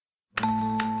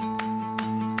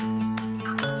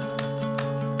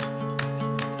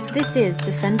This is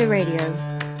Defender Radio.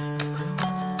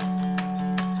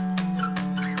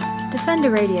 Defender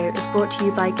Radio is brought to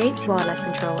you by Gates Wildlife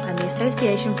Control and the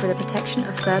Association for the Protection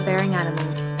of Fur-Bearing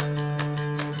Animals.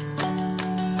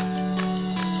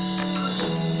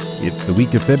 It's the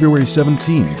week of February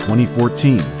 17,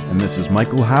 2014, and this is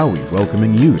Michael Howie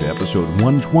welcoming you to episode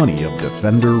 120 of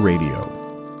Defender Radio.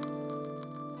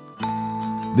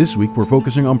 This week we're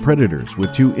focusing on predators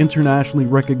with two internationally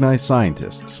recognized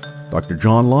scientists, Dr.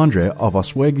 John Landry of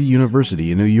Oswego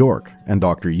University in New York and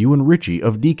Dr. Ewan Ritchie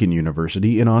of Deakin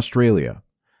University in Australia.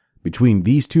 Between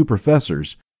these two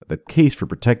professors, the case for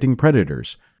protecting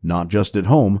predators, not just at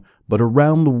home, but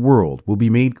around the world, will be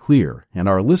made clear, and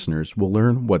our listeners will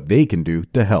learn what they can do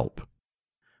to help.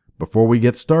 Before we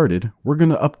get started, we're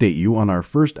going to update you on our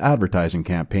first advertising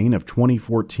campaign of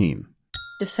 2014.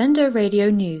 Defender Radio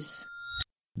News.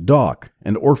 Doc,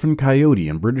 an orphan coyote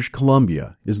in British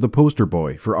Columbia, is the poster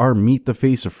boy for our Meet the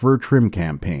Face of Fur Trim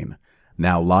campaign,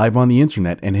 now live on the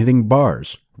internet and hitting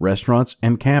bars, restaurants,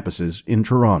 and campuses in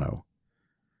Toronto.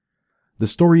 The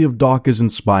story of Doc is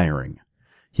inspiring.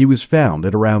 He was found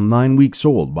at around 9 weeks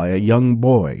old by a young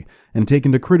boy and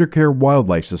taken to Critter Care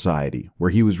Wildlife Society, where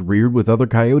he was reared with other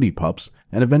coyote pups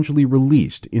and eventually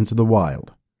released into the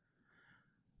wild.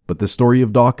 But the story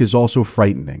of Doc is also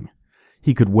frightening.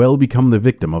 He could well become the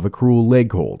victim of a cruel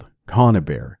leg hold,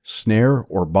 conibear, snare,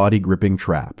 or body-gripping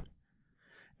trap.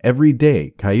 Every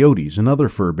day, coyotes and other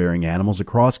fur-bearing animals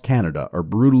across Canada are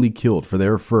brutally killed for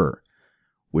their fur,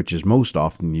 which is most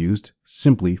often used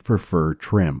simply for fur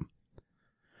trim.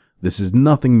 This is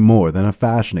nothing more than a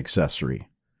fashion accessory.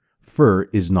 Fur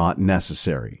is not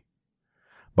necessary.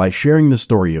 By sharing the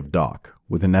story of Doc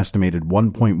with an estimated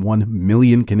 1.1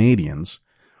 million Canadians,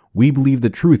 we believe the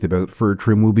truth about fur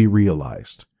trim will be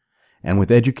realized. And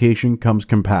with education comes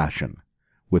compassion.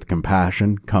 With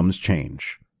compassion comes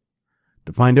change.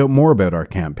 To find out more about our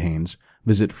campaigns,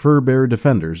 visit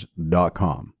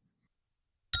furbeardefenders.com.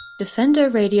 Defender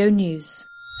Radio News.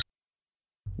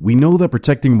 We know that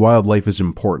protecting wildlife is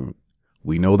important.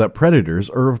 We know that predators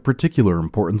are of particular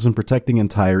importance in protecting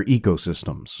entire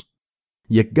ecosystems.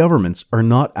 Yet governments are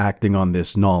not acting on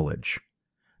this knowledge.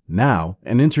 Now,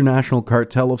 an international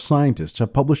cartel of scientists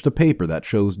have published a paper that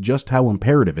shows just how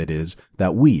imperative it is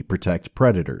that we protect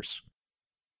predators.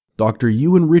 Dr.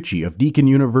 Ewan Ritchie of Deakin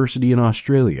University in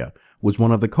Australia was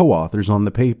one of the co-authors on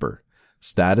the paper,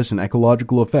 Status and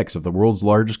Ecological Effects of the World's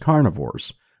Largest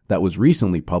Carnivores, that was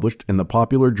recently published in the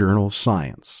popular journal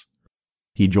Science.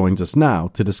 He joins us now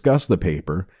to discuss the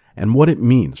paper and what it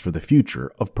means for the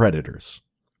future of predators.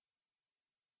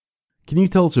 Can you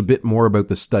tell us a bit more about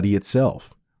the study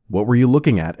itself? What were you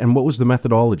looking at, and what was the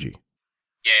methodology?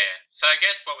 Yeah, so I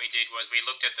guess what we did was we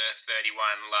looked at the 31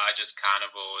 largest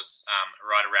carnivores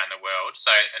right around the world,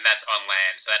 and that's on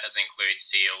land, so that doesn't include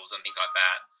seals and things like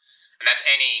that. And that's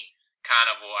any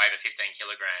carnivore over 15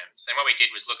 kilograms. And what we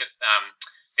did was look at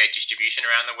their distribution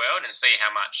around the world and see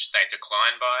how much they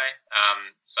declined by. How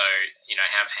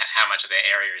much of their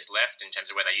area is left in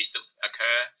terms of where they used to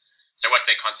occur. So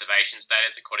what's their conservation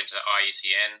status according to the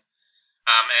IUCN?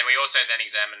 And we also then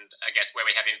examined, I guess, where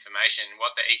we have information,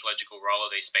 what the ecological role of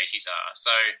these species are.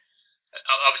 So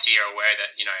obviously you're aware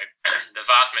that, the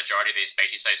vast majority of these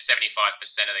species, so 75%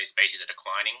 of these species are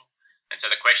declining. And so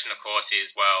the question, of course,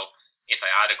 is, well, if they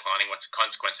are declining, what's the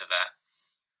consequence of that?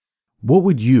 What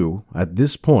would you, at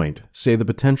this point, say the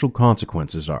potential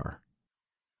consequences are?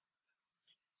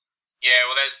 Yeah,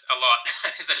 well, there's a lot,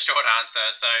 is the short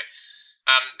answer. So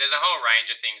there's a whole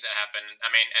range of things that happen. I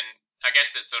mean, and I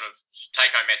guess the sort of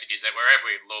take-home message is that wherever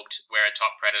we've looked, where a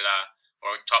top predator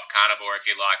or a top carnivore, if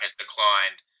you like, has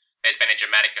declined, there's been a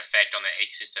dramatic effect on the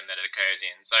ecosystem that it occurs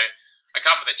in. So a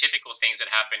couple of the typical things that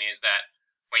happen is that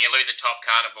when you lose a top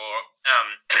carnivore,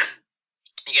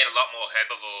 you get a lot more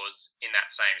herbivores in that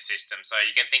same system. So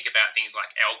you can think about things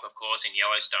like elk, of course, in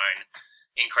Yellowstone,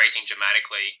 increasing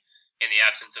dramatically in the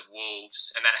absence of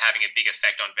wolves, and that having a big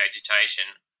effect on vegetation.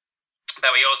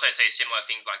 But we also see similar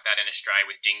things like that in Australia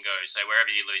with dingoes. So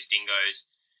wherever you lose dingoes,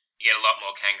 you get a lot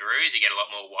more kangaroos, you get a lot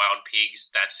more wild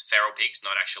pigs. That's feral pigs,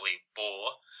 not actually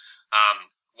boar.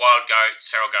 Wild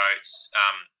goats, feral goats,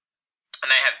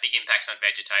 and they have big impacts on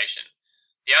vegetation.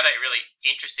 The other really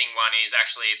interesting one is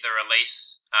actually the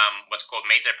release, what's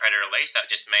called mesopredator release. That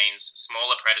just means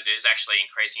smaller predators actually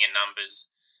increasing in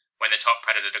numbers when the top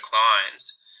predator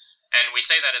declines. And we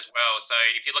see that as well. So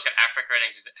if you look at Africa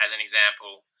as an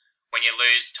example, when you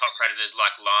lose top predators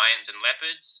like lions and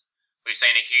leopards, we've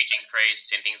seen a huge increase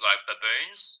in things like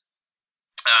baboons.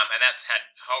 And that's had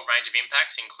a whole range of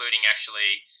impacts, including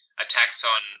actually attacks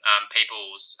on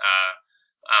people's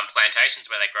plantations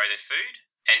where they grow their food,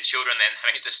 and children then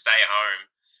having to stay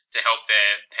home to help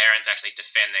their parents actually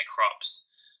defend their crops.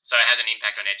 So it has an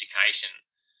impact on education.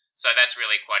 So that's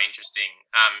really quite interesting.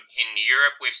 In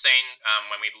Europe, we've seen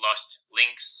when we've lost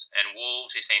lynx and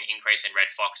wolves, we've seen an increase in red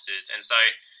foxes.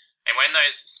 And when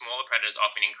those smaller predators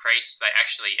often increase, they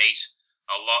actually eat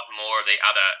a lot more of the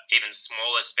other, even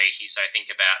smaller species. So think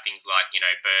about things like,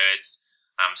 birds,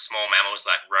 small mammals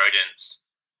like rodents,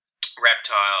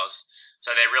 reptiles.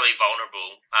 So they're really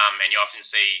vulnerable, and you often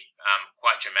see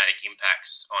quite dramatic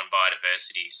impacts on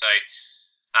biodiversity. So,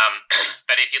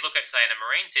 but if you look at, say, in the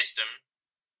marine system,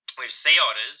 with sea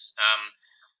otters,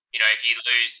 if you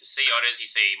lose sea otters, you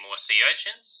see more sea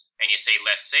urchins and you see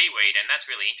less seaweed, and that's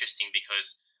really interesting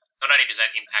because not only does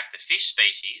that impact the fish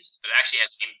species, but it actually has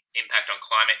an impact on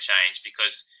climate change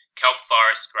because kelp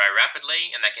forests grow rapidly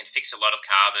and they can fix a lot of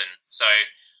carbon. So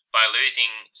by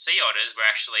losing sea otters, we're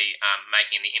actually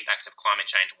making the impacts of climate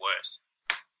change worse.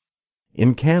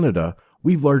 In Canada,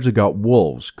 we've largely got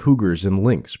wolves, cougars, and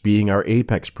lynx being our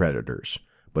apex predators,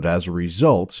 but as a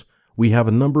result, we have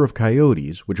a number of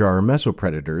coyotes, which are our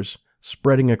mesopredators,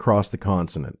 spreading across the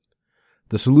continent.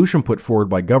 The solution put forward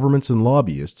by governments and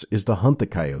lobbyists is to hunt the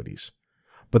coyotes,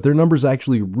 but their numbers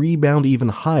actually rebound even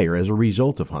higher as a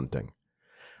result of hunting.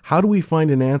 How do we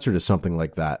find an answer to something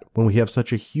like that when we have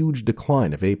such a huge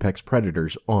decline of apex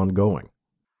predators ongoing?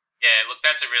 Yeah, look,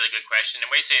 that's a really good question, and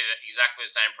we see exactly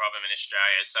the same problem in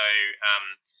Australia. So,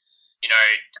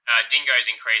 dingoes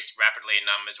increase rapidly in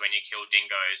numbers when you kill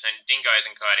dingoes, and dingoes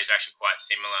and coyotes are actually quite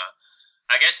similar.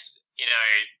 I guess,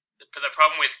 the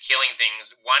problem with killing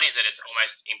things, one is that it's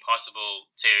almost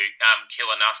impossible to kill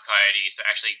enough coyotes to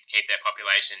actually keep their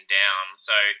population down.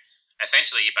 So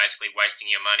essentially, you're basically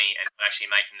wasting your money and not actually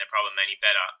making the problem any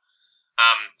better.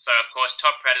 So, of course,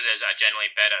 top predators are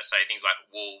generally better, so things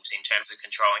like wolves in terms of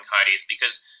controlling coyotes,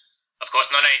 because, of course,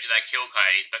 not only do they kill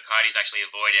coyotes, but coyotes actually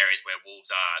avoid areas where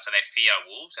wolves are. So they fear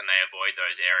wolves and they avoid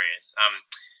those areas.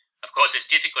 Of course, it's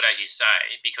difficult, as you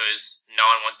say, because no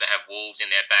one wants to have wolves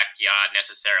in their backyard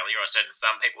necessarily, or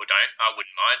some people don't. I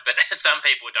wouldn't mind, but some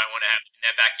people don't want to have it in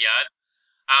their backyard.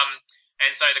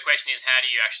 And so the question is, how do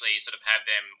you actually sort of have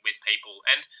them with people?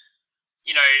 And,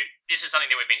 this is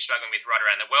something that we've been struggling with right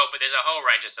around the world, but there's a whole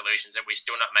range of solutions that we're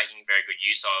still not making very good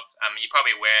use of. You're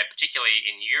probably aware, particularly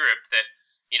in Europe, that,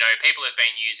 people have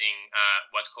been using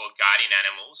what's called guardian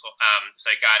animals, so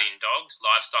guardian dogs,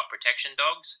 livestock protection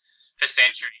dogs, for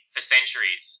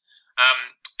centuries.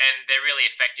 And they're really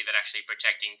effective at actually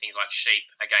protecting things like sheep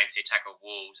against the attack of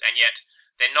wolves, and yet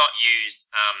they're not used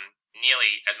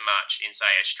nearly as much in,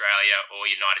 say, Australia or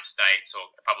United States,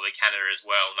 or probably Canada as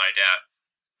well, no doubt.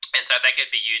 And so they could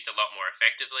be used a lot more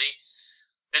effectively.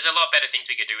 There's a lot better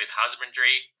things we could do with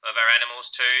husbandry of our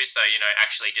animals too, so,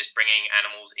 actually just bringing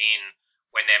animals in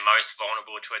when they're most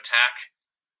vulnerable to attack.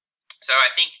 So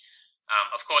I think,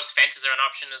 of course, fences are an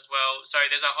option as well. So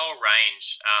there's a whole range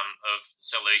of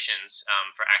solutions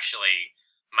for actually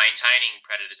maintaining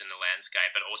predators in the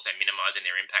landscape, but also minimising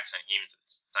their impacts on humans at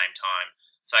the same time.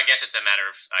 So I guess it's a matter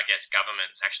of,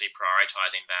 governments actually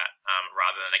prioritising that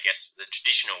rather than, the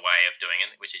traditional way of doing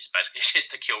it, which is basically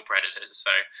just to kill predators.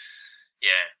 So,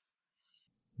 yeah.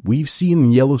 We've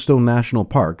seen in Yellowstone National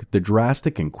Park the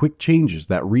drastic and quick changes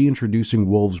that reintroducing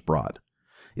wolves brought.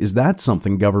 Is that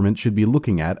something government should be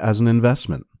looking at as an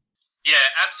investment? Yeah,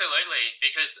 absolutely,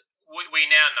 because we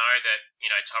now know that,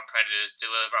 top predators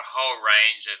deliver a whole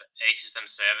range of ecosystem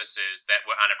services that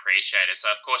were unappreciated. So,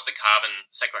 of course, the carbon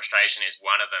sequestration is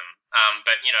one of them.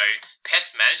 But,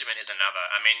 pest management is another.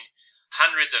 I mean,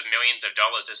 hundreds of millions of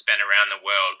dollars are spent around the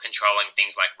world controlling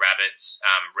things like rabbits,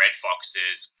 red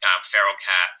foxes, feral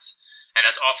cats, and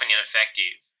it's often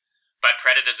ineffective. But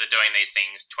predators are doing these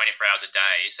things 24 hours a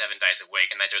day, 7 days a week,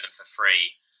 and they do them for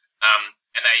free.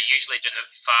 And they usually do them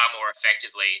far more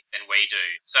effectively than we do.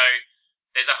 So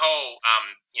there's a whole,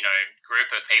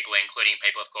 group of people, including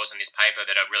people, of course, in this paper,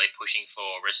 that are really pushing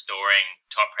for restoring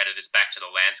top predators back to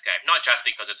the landscape, not just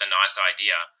because it's a nice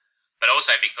idea, but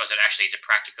also because it actually is a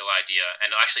practical idea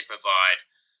and it'll actually provide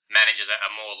managers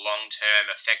a more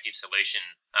long-term effective solution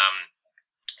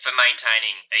for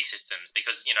maintaining ecosystems,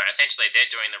 because, essentially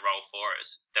they're doing the role for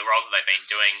us, the role that they've been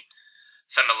doing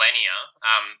for millennia,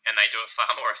 and they do it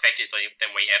far more effectively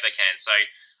than we ever can. So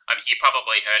you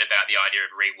probably heard about the idea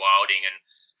of rewilding, and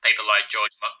people like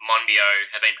George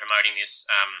Monbiot have been promoting this,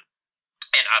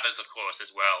 and others, of course,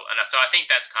 as well. And so I think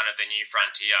that's kind of the new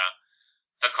frontier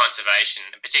for conservation,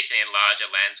 and particularly in larger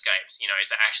landscapes,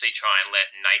 is to actually try and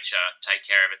let nature take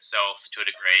care of itself to a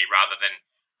degree rather than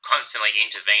constantly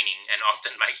intervening and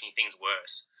often making things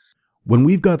worse. When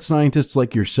we've got scientists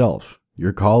like yourself,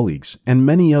 your colleagues, and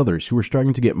many others who are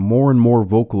starting to get more and more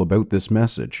vocal about this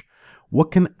message, What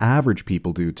can average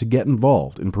people do to get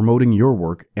involved in promoting your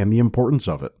work and the importance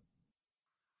of it?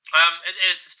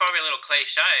 It's probably a little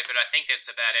cliche, but I think it's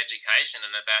about education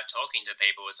and about talking to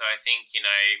people. So I think,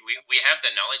 we have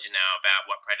the knowledge now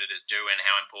about what predators do and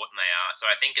how important they are. So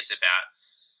I think it's about,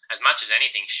 as much as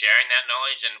anything, sharing that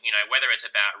knowledge, and, whether it's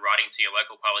about writing to your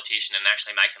local politician and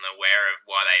actually making them aware of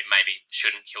why they maybe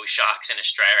shouldn't kill sharks in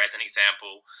Australia, as an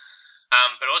example.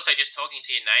 But also just talking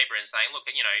to your neighbour and saying, look,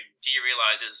 do you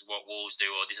realise this is what wolves do,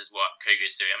 or this is what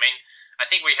cougars do? I mean, I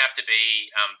think we have to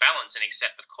be balanced and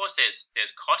accept, of course,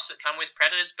 there's costs that come with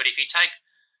predators, but if you take,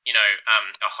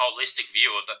 a holistic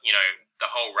view of the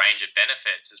whole range of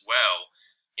benefits as well,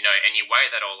 and you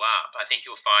weigh that all up, I think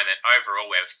you'll find that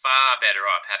overall we're far better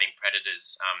off having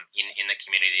predators in the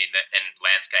community and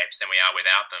landscapes than we are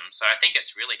without them. So I think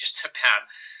it's really just about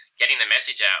getting the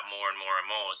message out more and more and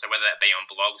more. So whether that be on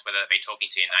blogs, whether that be talking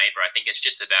to your neighbour, I think it's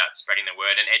just about spreading the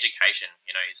word, and education,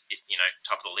 is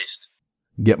top of the list.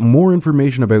 Get more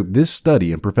information about this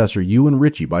study and Professor Ewan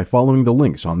Ritchie by following the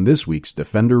links on this week's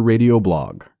Defender Radio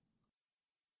blog.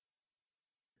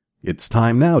 It's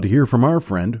time now to hear from our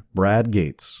friend, Brad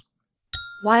Gates.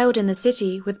 Wild in the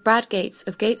City with Brad Gates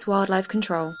of Gates Wildlife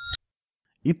Control.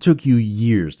 It took you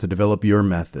years to develop your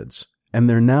methods, and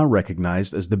they're now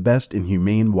recognized as the best in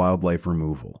humane wildlife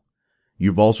removal.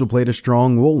 You've also played a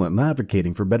strong role in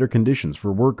advocating for better conditions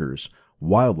for workers,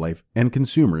 wildlife, and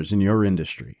consumers in your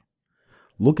industry.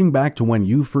 Looking back to when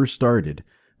you first started,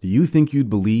 do you think you'd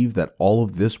believe that all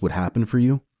of this would happen for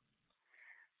you?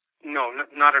 No,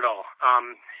 not at all.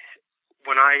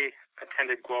 When I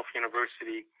attended Guelph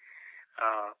University,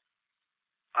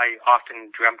 I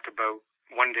often dreamt about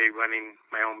one day running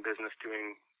my own business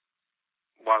doing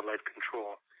wildlife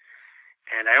control.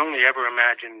 And I only ever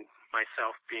imagined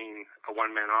myself being a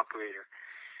one-man operator.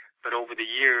 But over the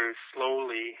years,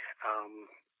 slowly,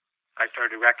 I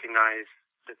started to recognize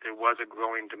that there was a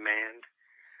growing demand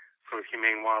for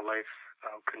humane wildlife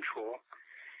control.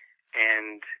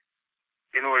 And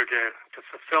in order to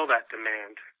fulfill that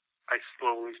demand, I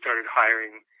slowly started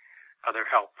hiring other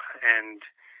help. And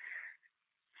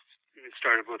it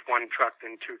started with one truck,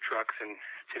 then two trucks, and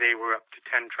today we're up to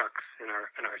 10 trucks in our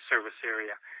service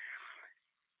area.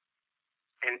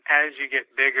 And as you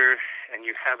get bigger and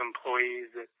you have employees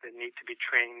that need to be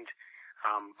trained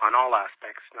on all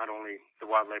aspects, not only the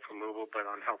wildlife removal, but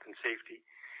on health and safety,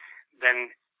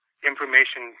 then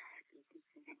information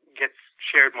gets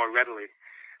shared more readily,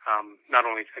 not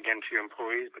only, again, to your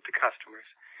employees, but to customers.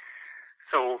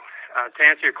 So to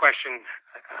answer your question,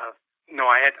 no,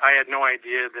 I had no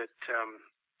idea that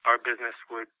our business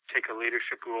would take a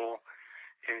leadership role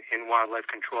in wildlife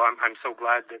control. I'm so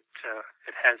glad that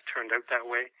it has turned out that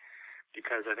way,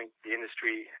 because I think the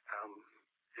industry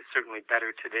is certainly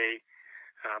better today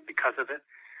because of it.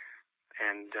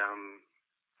 And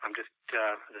I'm just,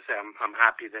 as I say, I'm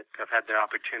happy that I've had the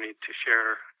opportunity to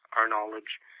share our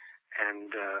knowledge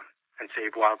and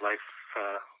save wildlife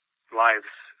lives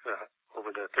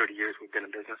over the 30 years we've been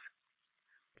in business.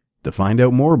 To find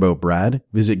out more about Brad,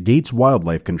 visit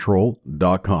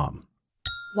GatesWildlifeControl.com.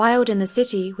 Wild in the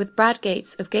City with Brad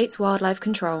Gates of Gates Wildlife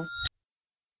Control.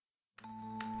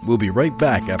 We'll be right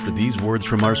back after these words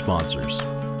from our sponsors.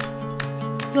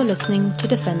 You're listening to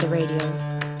Defender Radio.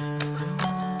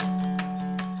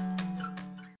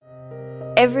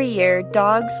 Every year,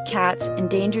 dogs, cats,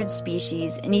 endangered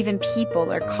species, and even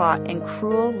people are caught in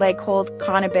cruel leg-hold,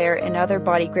 conibear, and other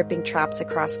body-gripping traps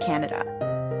across Canada.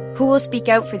 Who will speak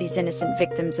out for these innocent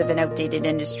victims of an outdated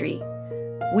industry?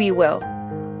 We will.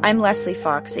 I'm Leslie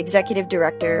Fox, Executive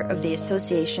Director of the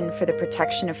Association for the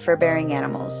Protection of Fur-Bearing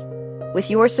Animals. With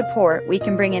your support, we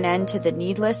can bring an end to the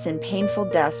needless and painful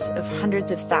deaths of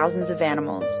hundreds of thousands of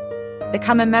animals.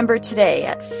 Become a member today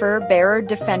at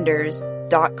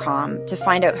furbearerdefenders.com to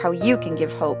find out how you can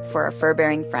give hope for our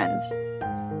fur-bearing friends.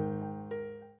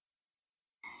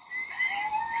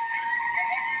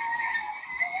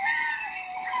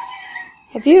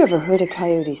 Have you ever heard a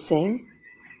coyote sing?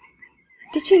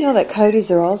 Did you know that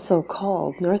coyotes are also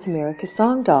called North America's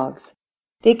song dogs?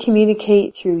 They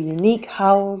communicate through unique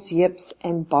howls, yips,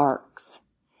 and barks.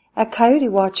 At Coyote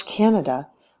Watch Canada,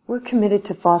 we're committed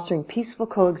to fostering peaceful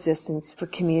coexistence for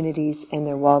communities and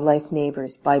their wildlife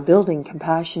neighbors by building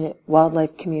compassionate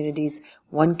wildlife communities,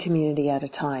 one community at a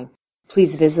time.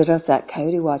 Please visit us at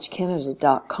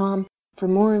coyotewatchcanada.com for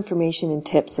more information and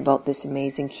tips about this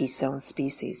amazing keystone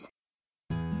species.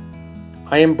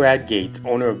 I am Brad Gates,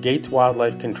 owner of Gates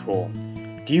Wildlife Control.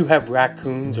 Do you have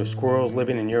raccoons or squirrels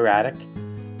living in your attic?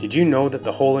 Did you know that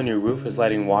the hole in your roof is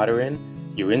letting water in,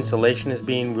 your insulation is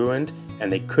being ruined, and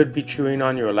they could be chewing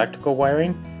on your electrical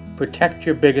wiring? Protect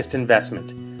your biggest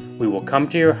investment. We will come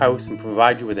to your house and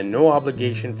provide you with a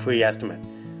no-obligation free estimate.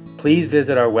 Please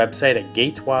visit our website at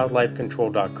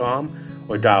gateswildlifecontrol.com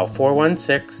or dial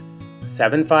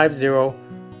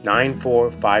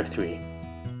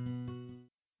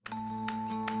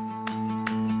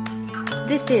 416-750-9453.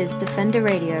 This is Defender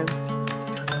Radio.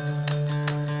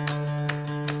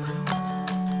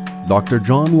 Dr.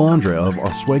 John Landra of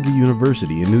Oswego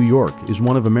University in New York is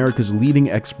one of America's leading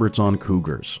experts on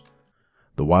cougars.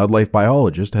 The wildlife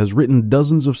biologist has written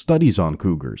dozens of studies on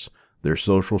cougars, their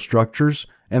social structures,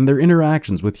 and their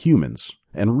interactions with humans,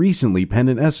 and recently penned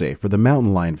an essay for the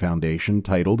Mountain Lion Foundation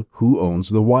titled Who Owns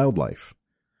the Wildlife?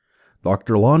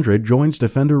 Dr. Landra joins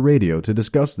Defender Radio to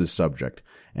discuss this subject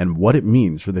and what it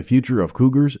means for the future of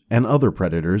cougars and other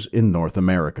predators in North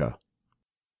America.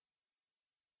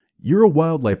 You're a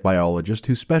wildlife biologist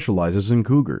who specializes in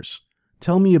cougars.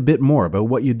 Tell me a bit more about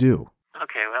what you do.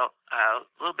 Okay, well, a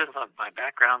little bit about my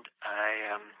background.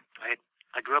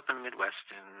 I grew up in the Midwest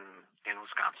in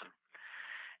Wisconsin,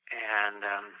 and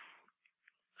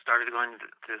started going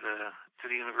to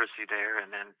the university there,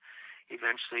 and then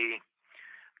eventually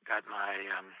got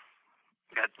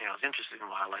was interested in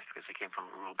wildlife because I came from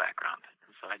a rural background,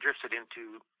 and so I drifted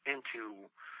into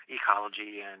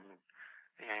ecology and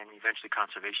eventually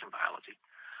conservation biology.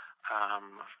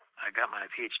 I got my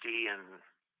PhD out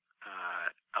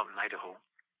in Idaho,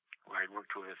 where I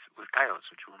worked with coyotes,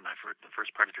 which were one of the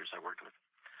first predators I worked with.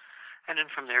 And then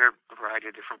from there, a variety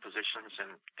of different positions.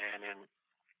 And in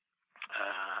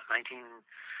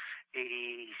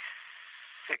 1986,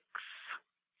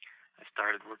 I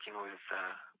started working with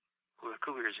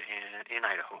cougars in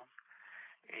Idaho,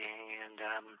 and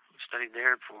studied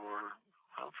there for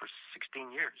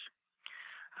 16 years,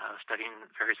 studying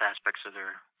various aspects of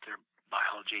their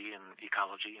biology and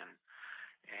ecology and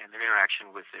their interaction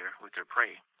with their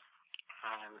prey.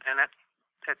 And that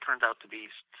turned out to be,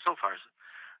 so far,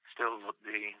 still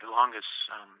the longest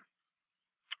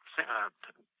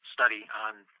study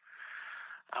on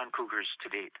cougars to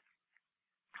date.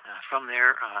 From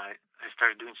there, I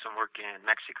started doing some work in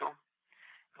Mexico,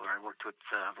 where I worked with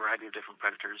a variety of different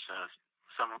predators,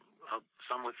 some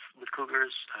with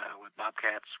cougars, with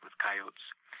bobcats, with coyotes,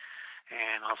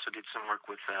 and also did some work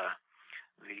with the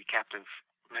captive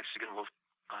Mexican wolf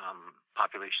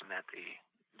population that the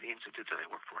institute that I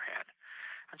worked for had.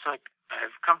 And so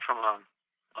I've come from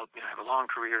I have a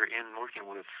long career in working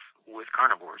with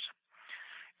carnivores,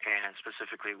 and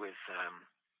specifically with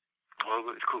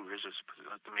cougars is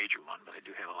the major one, but I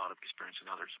do have a lot of experience in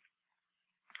others.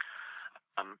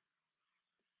 And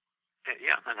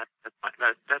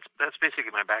that's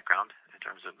basically my background in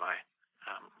terms of my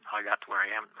how I got to where I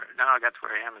am. Now I got to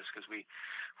where I am is because we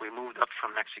moved up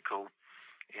from Mexico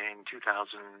in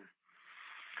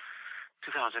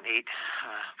 2008,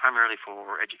 primarily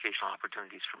for educational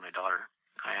opportunities for my daughter,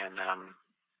 and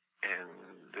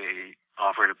they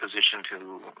offered a position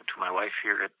to my wife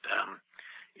here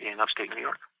in upstate New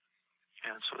York,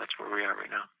 and so that's where we are right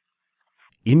now.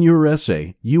 In your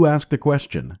essay, you ask the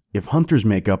question, if hunters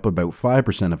make up about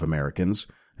 5% of Americans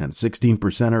and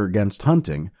 16% are against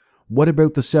hunting, what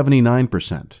about the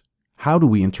 79%? How do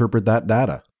we interpret that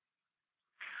data?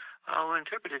 Well,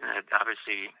 interpreting it,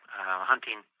 obviously,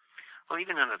 hunting, well,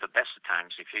 even under the best of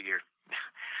times, you figure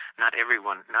not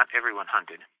everyone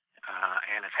hunted.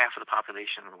 And if half of the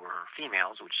population were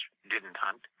females, which didn't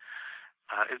hunt,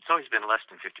 it's always been less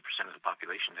than 50% of the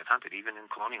population that hunted, even in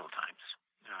colonial times.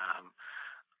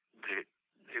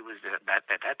 It was at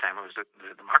that time it was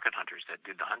the market hunters that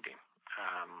did the hunting,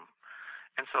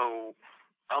 and so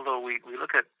although we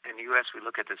look at in the U.S. we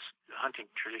look at this hunting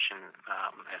tradition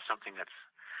as something that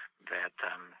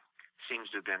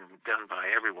seems to have been done by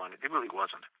everyone, it really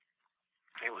wasn't.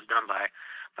 It was done by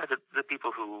the people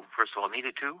who first of all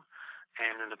needed to,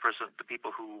 and then the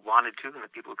people who wanted to, and the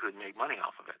people who could make money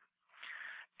off of it.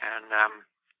 And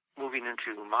moving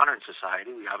into modern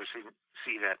society, we obviously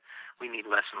see that we need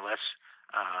less and less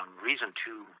reason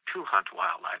to hunt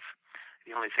wildlife.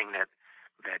 The only thing that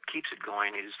keeps it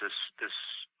going is this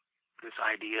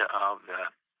idea of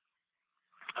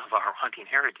our hunting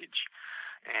heritage,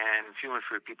 and few and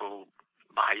fewer people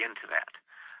buy into that.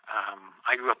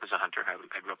 I grew up as a hunter. I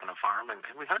grew up on a farm, and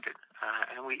we hunted,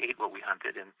 and we ate what we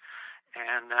hunted, and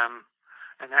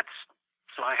that's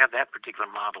so I have that particular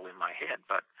model in my head.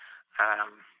 But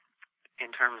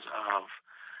in terms of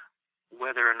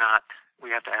whether or not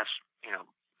we have to ask,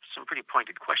 some pretty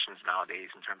pointed questions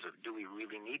nowadays in terms of, do we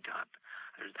really need to hunt?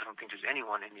 I don't think there's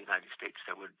anyone in the United States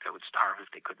that would starve if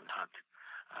they couldn't hunt.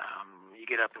 You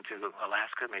get up into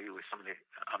Alaska, maybe with some of the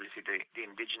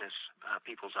indigenous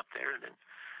peoples up there, then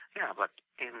yeah. But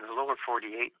in the lower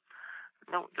 48,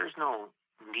 no, there's no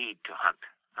need to hunt.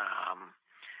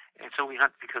 And so we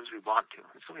hunt because we want to.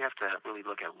 And so we have to really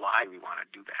look at why we want to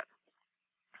do that.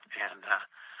 And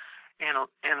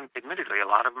admittedly, a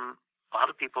lot of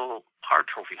people are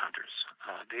trophy hunters.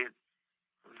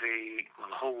 The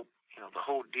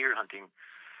whole deer hunting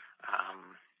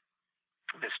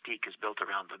mystique is built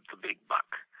around the big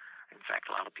buck. In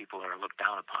fact, a lot of people are looked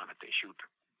down upon if they shoot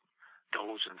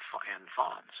does and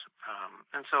fawns.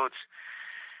 And so it's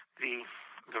the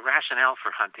rationale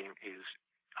for hunting is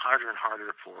harder and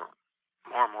harder for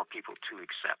more and more people to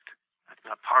accept. It's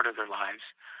not part of their lives,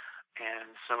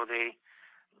 and so they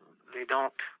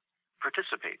don't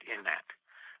participate in that.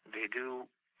 They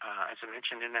do, as I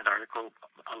mentioned in that article,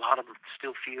 a lot of them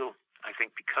still feel, I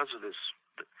think, because of this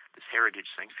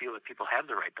heritage thing, feel that people have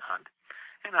the right to hunt.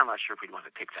 And I'm not sure if we'd want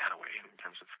to take that away in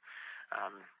terms of,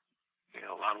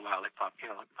 a lot of wildlife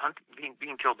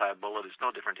being killed by a bullet is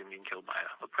no different than being killed by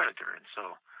a predator. And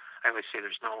so I always say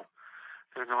there's no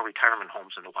retirement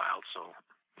homes in the wild, so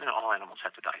all animals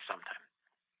have to die sometime.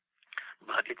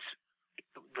 But it's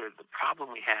the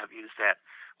problem we have is that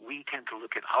we tend to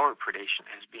look at our predation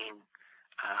as being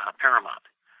paramount,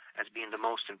 as being the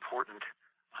most important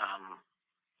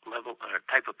level or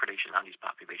type of predation on these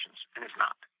populations, and it's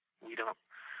not.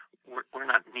 We're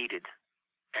not needed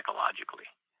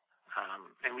ecologically,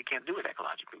 and we can't do it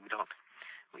ecologically. We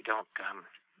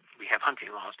have hunting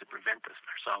laws to prevent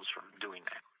ourselves from doing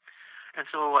that. And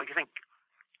so I think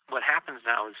what happens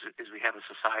now is we have a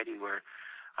society where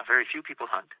very few people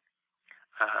hunt.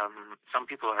 Some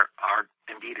people are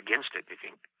indeed against it. They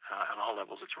think on all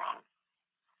levels it's wrong.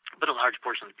 But a large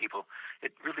portion of the people,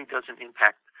 it really doesn't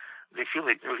impact. They feel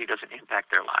it really doesn't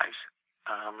impact their lives,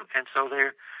 and so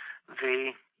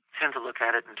they tend to look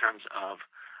at it in terms of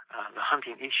the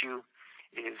hunting issue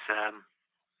is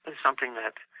something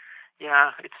that,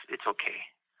 it's okay,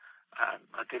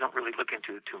 but they don't really look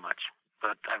into it too much.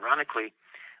 But ironically,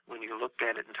 when you look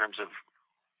at it in terms of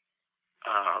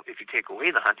if you take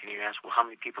away the hunting, you ask, well, how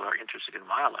many people are interested in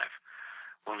wildlife?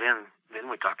 Well, then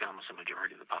we're talking almost a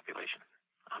majority of the population.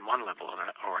 On one level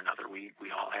or another, we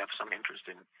all have some interest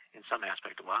in some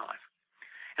aspect of wildlife.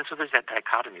 And so there's that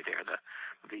dichotomy there.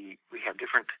 We have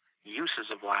different uses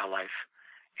of wildlife,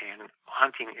 and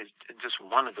hunting is just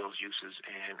one of those uses,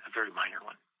 and a very minor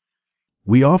one.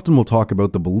 We often will talk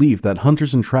about the belief that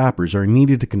hunters and trappers are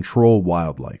needed to control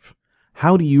wildlife.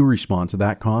 How do you respond to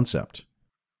that concept?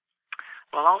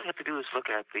 Well, all we have to do is look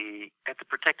at the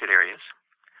protected areas,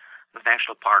 the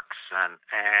national parks,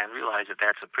 and realize that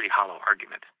that's a pretty hollow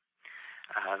argument.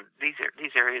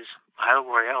 These areas, Isle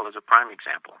Royale is a prime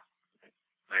example.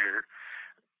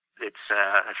 It's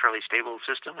a fairly stable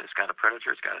system. It's got a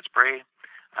predator. It's got its prey.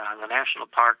 The national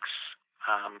parks,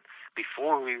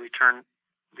 before we returned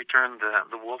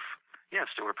the wolf, yes,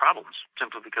 there were problems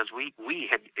simply because we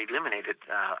had eliminated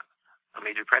a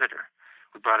major predator.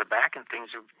 We brought it back, and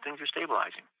things are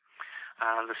stabilizing.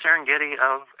 The Serengeti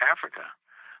of Africa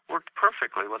worked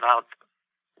perfectly without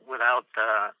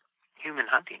human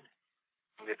hunting.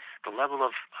 The level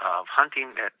of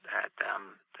hunting that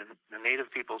the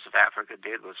native peoples of Africa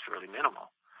did was fairly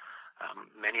minimal.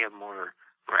 Many of them were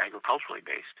agriculturally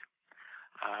based,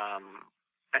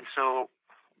 and so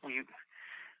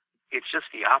it's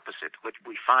just the opposite. What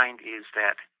we find is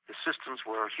that the systems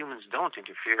where humans don't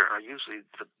interfere are usually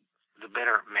the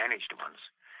better managed ones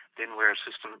than where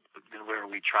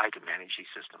we try to manage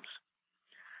these systems.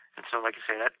 And so, like I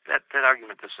say, that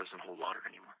argument just doesn't hold water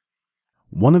anymore.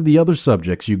 One of the other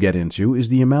subjects you get into is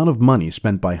the amount of money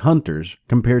spent by hunters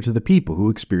compared to the people who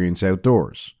experience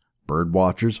outdoors, bird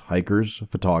watchers, hikers,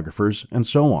 photographers, and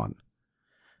so on.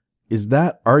 Is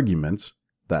that argument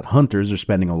that hunters are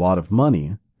spending a lot of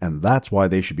money, and that's why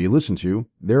they should be listened to,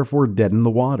 therefore dead in the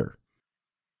water?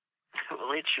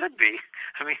 Well, it should be.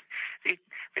 I mean,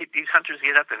 these hunters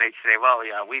get up and they say, well,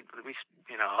 yeah, we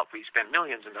spend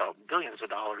millions and billions of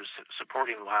dollars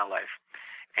supporting wildlife.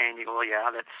 And you go, well,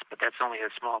 yeah, that's only a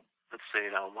small, let's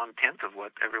say, 1/10 of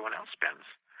what everyone else spends.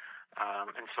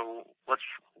 And so, what's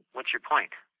your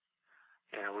point?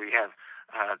 We have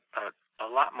a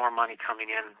lot more money coming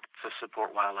in to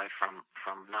support wildlife from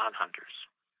non-hunters,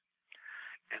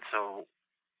 and so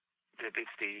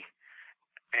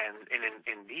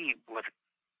indeed what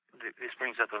this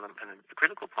brings up a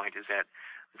critical point is that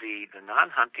the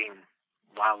non-hunting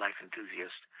wildlife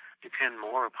enthusiasts depend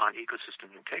more upon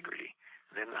ecosystem integrity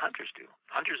than the hunters do.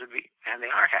 Hunters and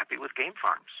they are happy with game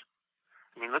farms.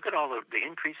 I mean, look at all the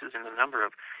increases in the number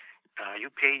of you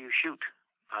pay, you shoot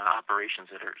operations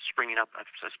that are springing up, I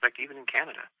suspect, even in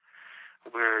Canada,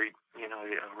 where, a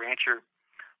rancher,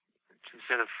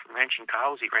 instead of ranching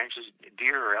cows, he ranches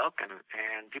deer or elk,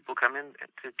 and people come in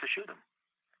to shoot them.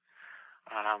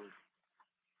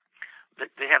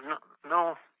 They have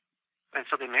no, and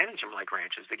so they manage them like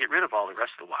ranches. They get rid of all the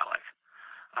rest of the wildlife.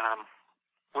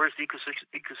 Where's the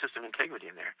ecosystem integrity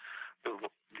in there?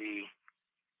 The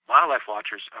wildlife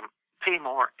watchers pay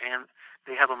more, and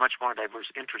they have a much more diverse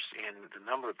interest in the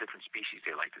number of different species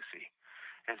they like to see.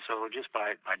 And so just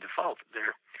by default,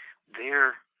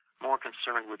 they're more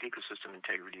concerned with ecosystem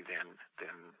integrity than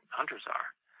hunters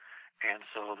are. And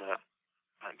so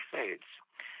like I say,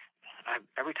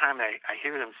 every time I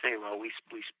hear them say, well, we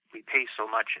pay so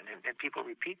much, and people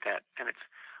repeat that, and it's,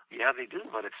 yeah, they do,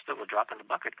 but it's still a drop in the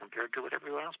bucket compared to what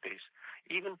everyone else pays.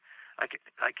 Even like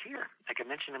here, like I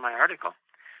mentioned in my article,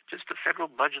 just the federal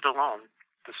budget alone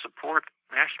to support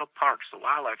national parks, the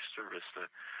Wildlife Service, the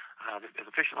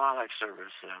Fish and Wildlife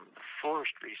Service, the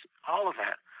forestry, all of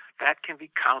that can be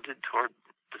counted toward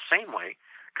the same way,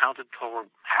 counted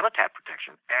toward habitat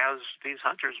protection as these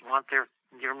hunters want their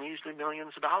measly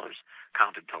millions of dollars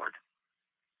counted toward.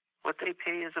 What they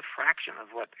pay is a fraction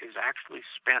of what is actually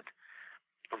spent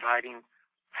providing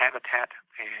habitat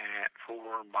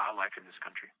for wildlife in this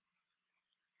country.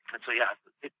 And so, yeah,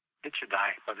 it should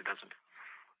die, but it doesn't.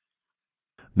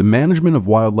 The management of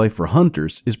wildlife for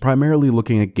hunters is primarily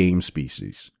looking at game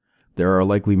species. There are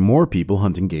likely more people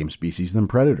hunting game species than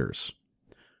predators.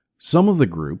 Some of the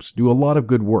groups do a lot of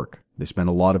good work. They spend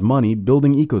a lot of money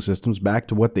building ecosystems back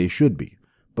to what they should be,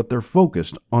 but they're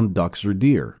focused on ducks or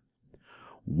deer.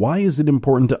 Why is it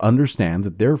important to understand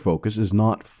that their focus is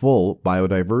not full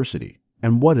biodiversity,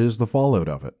 and what is the fallout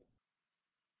of it?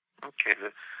 Okay,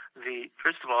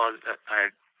 first of all,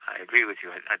 I agree with you.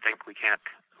 I think we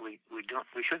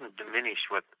shouldn't diminish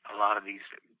what a lot of these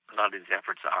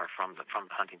efforts are from the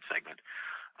hunting segment.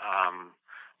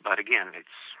 But again,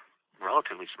 it's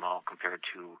relatively small compared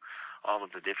to all of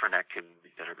the different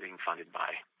activities that are being funded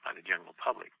by the general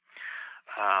public.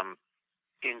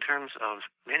 In terms of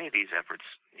many of these efforts,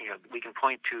 we can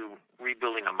point to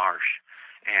rebuilding a marsh,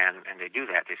 and they do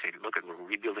that. They say, look, we're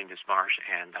rebuilding this marsh,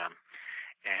 and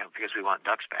because we want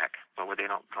ducks back. But what they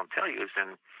don't tell you is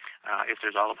then if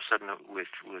there's all of a sudden with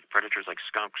predators like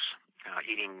skunks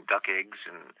eating duck eggs,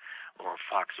 or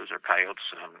foxes or coyotes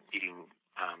eating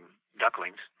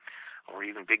ducklings, or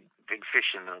even big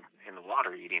fish in the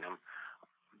water eating them,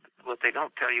 what they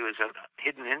don't tell you is that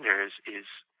hidden in there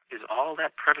is all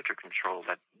that predator control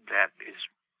that is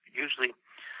usually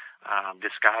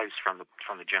disguised from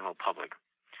the general public.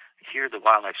 Here, the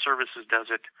Wildlife Services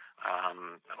does it,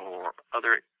 or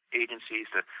other agencies.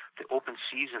 The open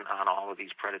season on all of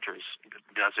these predators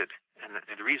does it, and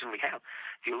the reason we have,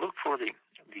 if you look for the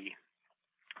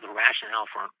rationale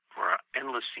for an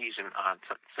endless season on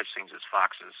such things as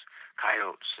foxes,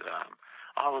 coyotes,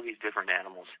 all of these different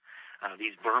animals,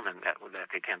 these vermin that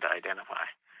they tend to identify.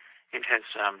 It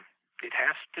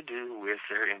has to do with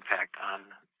their impact on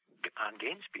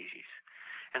game species,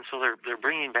 and so they're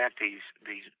bringing back these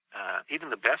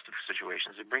even the best of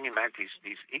situations. They're bringing back these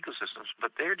ecosystems,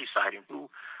 but they're deciding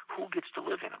who gets to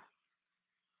live in them.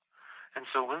 And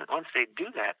so once they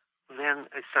do that, then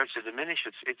it starts to diminish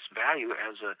its value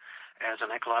as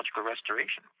an ecological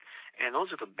restoration. And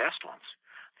those are the best ones.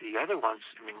 The other ones,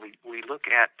 I mean, we look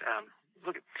at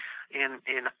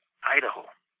in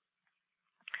Idaho.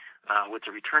 With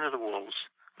the return of the wolves,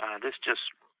 this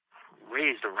just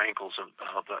raised the rankles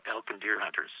of elk and deer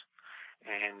hunters.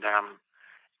 And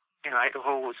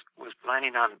Idaho was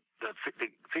planning on, the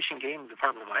Fish and Game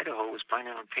Department of Idaho was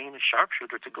planning on paying a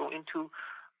sharpshooter to go into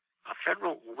a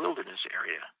federal wilderness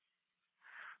area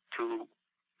to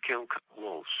kill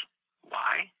wolves.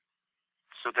 Why?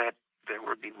 So that there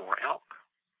would be more elk.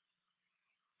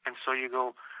 And so you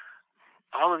go,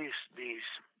 all of these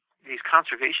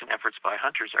conservation efforts by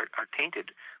hunters are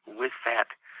tainted with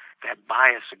that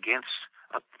bias against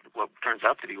what turns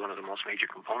out to be one of the most major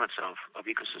components of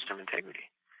ecosystem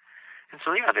integrity. And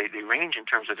so, yeah, they range in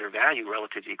terms of their value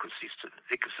relative to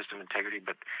ecosystem integrity,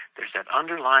 but there's that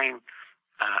underlying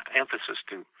emphasis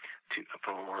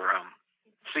for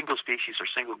single species or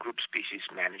single group species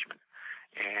management,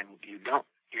 and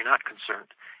you're not concerned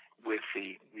with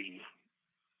the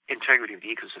integrity of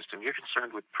the ecosystem. You're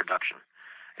concerned with production.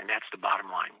 And that's the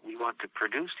bottom line. We want to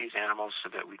produce these animals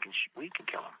so that we can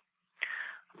kill them.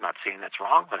 I'm not saying that's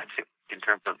wrong, but I'm saying in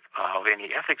terms of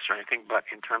any ethics or anything, but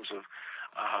in terms of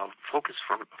focus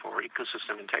for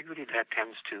ecosystem integrity, that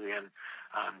tends to then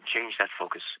change that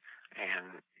focus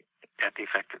and at the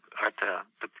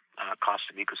cost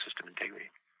of ecosystem integrity.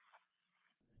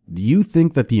 Do you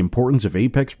think that the importance of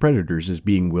apex predators is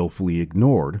being willfully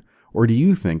ignored? Or do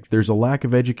you think there's a lack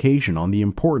of education on the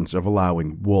importance of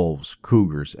allowing wolves,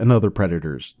 cougars, and other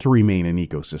predators to remain in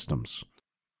ecosystems?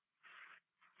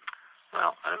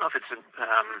 Well, don't know if it's I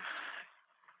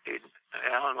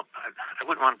don't know. I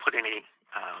wouldn't want to put any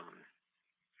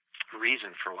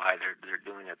reason for why they're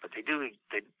doing it, but they do.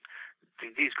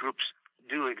 These groups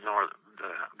do ignore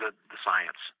the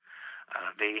science.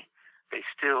 They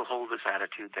still hold this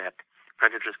attitude that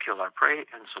predators kill our prey,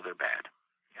 and so they're bad,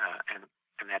 and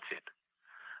that's it.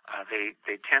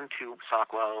 They tend to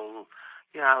talk, well,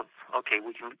 yeah, okay,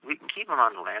 we can keep them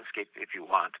on the landscape if you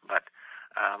want, but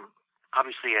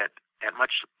obviously at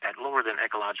lower than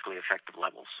ecologically effective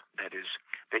levels. That is,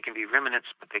 they can be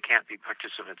ruminants, but they can't be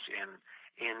participants in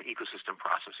ecosystem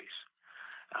processes.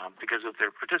 Because if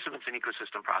they're participants in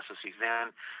ecosystem processes,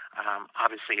 then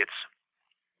obviously it's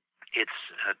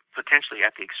potentially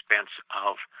at the expense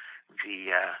of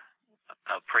the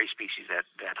prey species that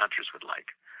hunters would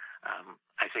like.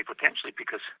 I say potentially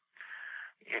because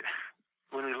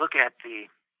when we look at the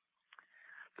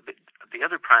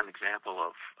other prime example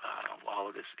of all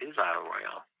of this is Isle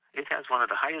Royale. It has one of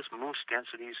the highest moose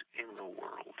densities in the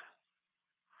world,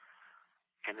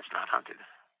 and it's not hunted.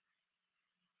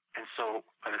 And so,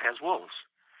 but it has wolves.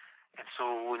 And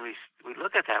so when we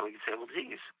look at that, we can say, well,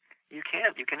 geez, you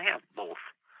can have both.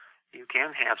 You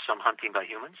can have some hunting by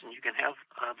humans, and you can have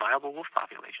a viable wolf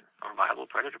population or viable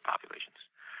predator populations.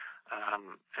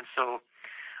 And so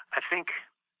I think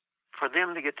for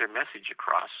them to get their message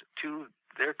across to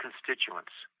their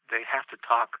constituents, they have to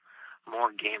talk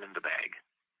more game in the bag,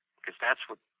 because that's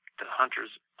what the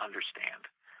hunters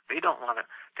understand. They don't want to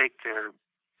take their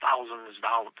thousands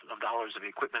of dollars of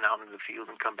equipment out into the field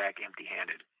and come back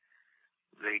empty-handed.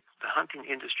 The hunting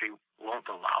industry won't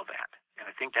allow that, and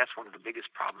I think that's one of the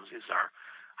biggest problems is our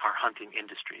hunting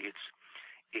industry.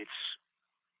 It's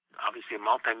obviously a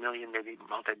multi-million, maybe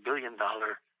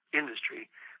multi-billion-dollar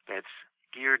industry that's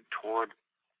geared toward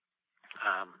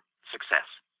success,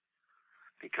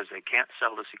 because they can't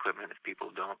sell this equipment if people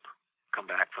don't come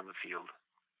back from the field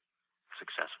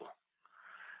successful.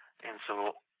 And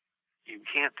so you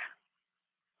can't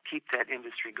keep that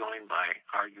industry going by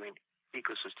arguing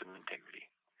ecosystem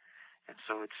integrity. And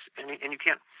so you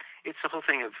can't, it's the whole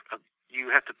thing of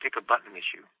you have to pick a button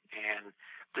issue. And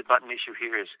the button issue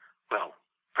here is, well,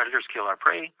 predators kill our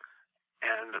prey,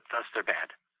 and thus they're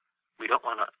bad. We don't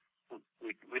want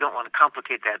to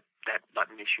complicate that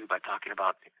button issue by talking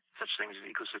about such things as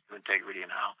ecosystem integrity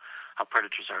and how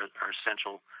predators are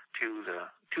essential to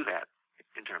that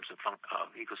in terms of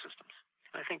ecosystems.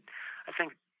 And I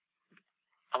think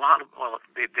a lot of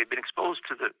they've been exposed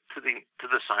to the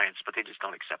science, but they just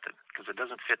don't accept it because it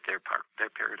doesn't fit their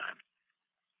paradigm.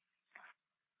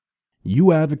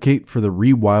 You advocate for the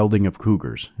rewilding of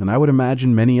cougars, and I would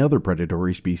imagine many other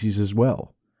predatory species as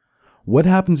well. What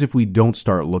happens if we don't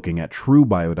start looking at true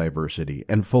biodiversity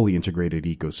and fully integrated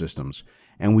ecosystems,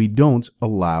 and we don't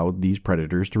allow these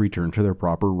predators to return to their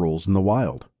proper roles in the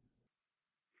wild?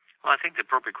 Well, I think the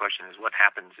appropriate question is what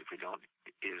happens if we don't,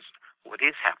 is what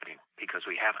is happening, because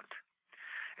we haven't.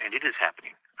 And it is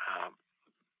happening.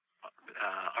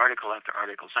 Article after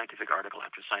article, scientific article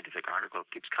after scientific article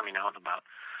keeps coming out about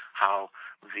how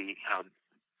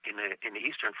in the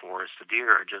eastern forest, the deer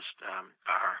are just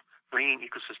are bringing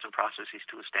ecosystem processes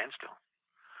to a standstill.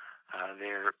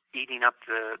 They're eating up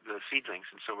the seedlings,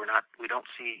 and so we don't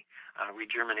see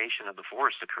regermination of the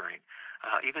forest occurring.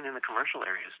 Even in the commercial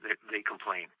areas, they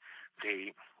complain.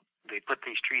 They put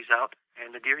these trees out,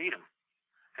 and the deer eat them,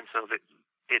 and so that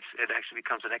it actually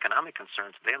becomes an economic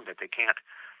concern to them that they can't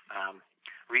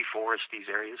reforest these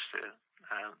areas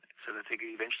so that they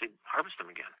can eventually harvest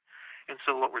them again. And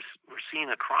so what we're seeing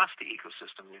across the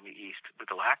ecosystem in the east, with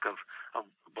the lack of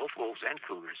both wolves and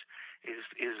cougars, is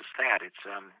that it's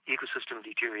ecosystem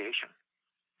deterioration.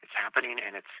 It's happening,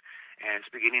 and it's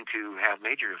beginning to have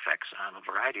major effects on a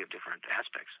variety of different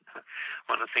aspects.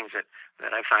 One of the things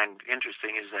that I find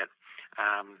interesting is that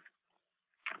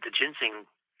the ginseng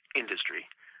industry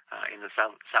in the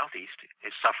southeast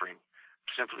is suffering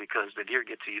simply because the deer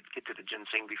get to the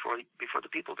ginseng before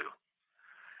the people do.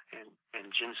 And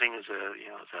ginseng is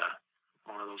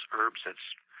one of those herbs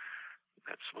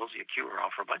that's supposedly a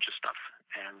cure-all for a bunch of stuff.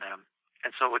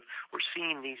 And so we're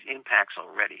seeing these impacts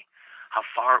already. How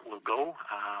far it will go,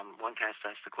 one has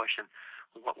to ask the question: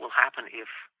 what will happen if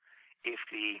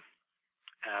the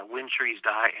wind trees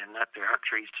die and that there aren't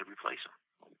trees to replace them?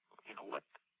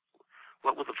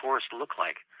 What will the forest look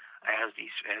like as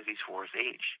these forests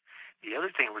age? The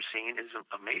other thing we're seeing is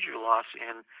a major loss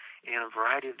in a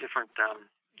variety of different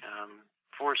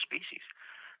forest species.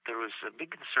 There was a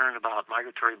big concern about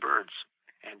migratory birds,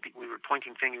 and we were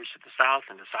pointing fingers to the south,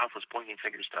 and the south was pointing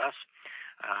fingers to us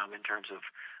in terms of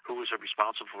who was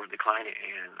responsible for the decline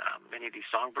in many of these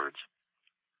songbirds.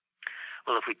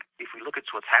 Well, if we look at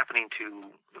what's happening to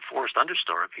the forest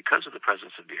understory because of the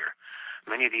presence of deer,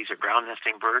 many of these are ground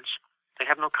nesting birds. They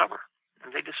have no cover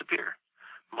and they disappear.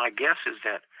 My guess is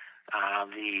that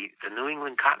the New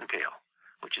England cottontail,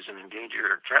 which is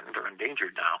threatened or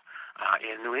endangered now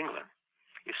in New England,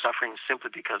 is suffering simply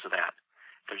because of that.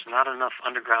 There's not enough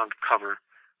underground cover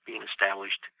being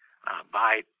established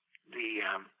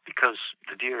because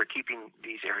the deer are keeping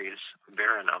these areas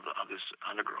barren of this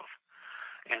undergrowth.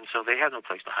 And so they have no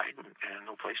place to hide and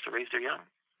no place to raise their young.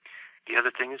 The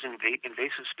other thing is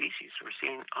invasive species. We're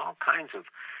seeing all kinds of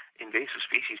invasive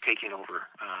species taking over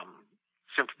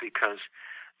simply because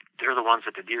they're the ones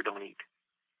that the deer don't eat.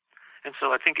 And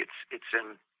so I think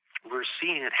we're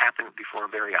seeing it happen before our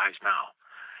very eyes now.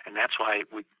 And that's why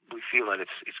we feel that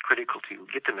it's critical to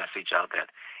get the message out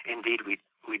that indeed we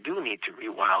do need to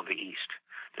rewild the East.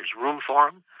 There's room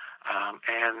for them,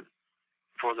 and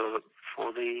for the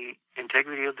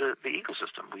integrity of the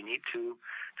ecosystem, we need to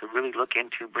really look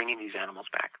into bringing these animals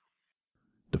back.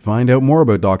 To find out more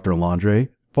about Dr. Landry,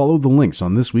 follow the links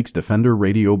on this week's Defender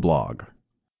Radio blog.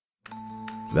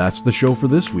 That's the show for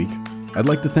this week. I'd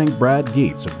like to thank Brad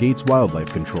Gates of Gates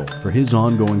Wildlife Control for his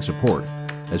ongoing support,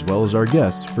 as well as our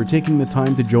guests for taking the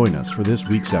time to join us for this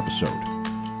week's episode.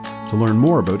 To learn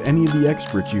more about any of the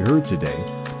experts you heard today,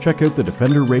 check out the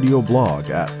Defender Radio blog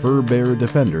at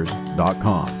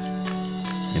furbeardefenders.com.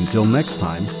 Until next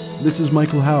time, this is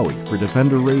Michael Howie for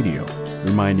Defender Radio,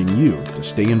 reminding you to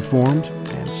stay informed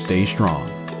and stay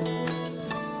strong.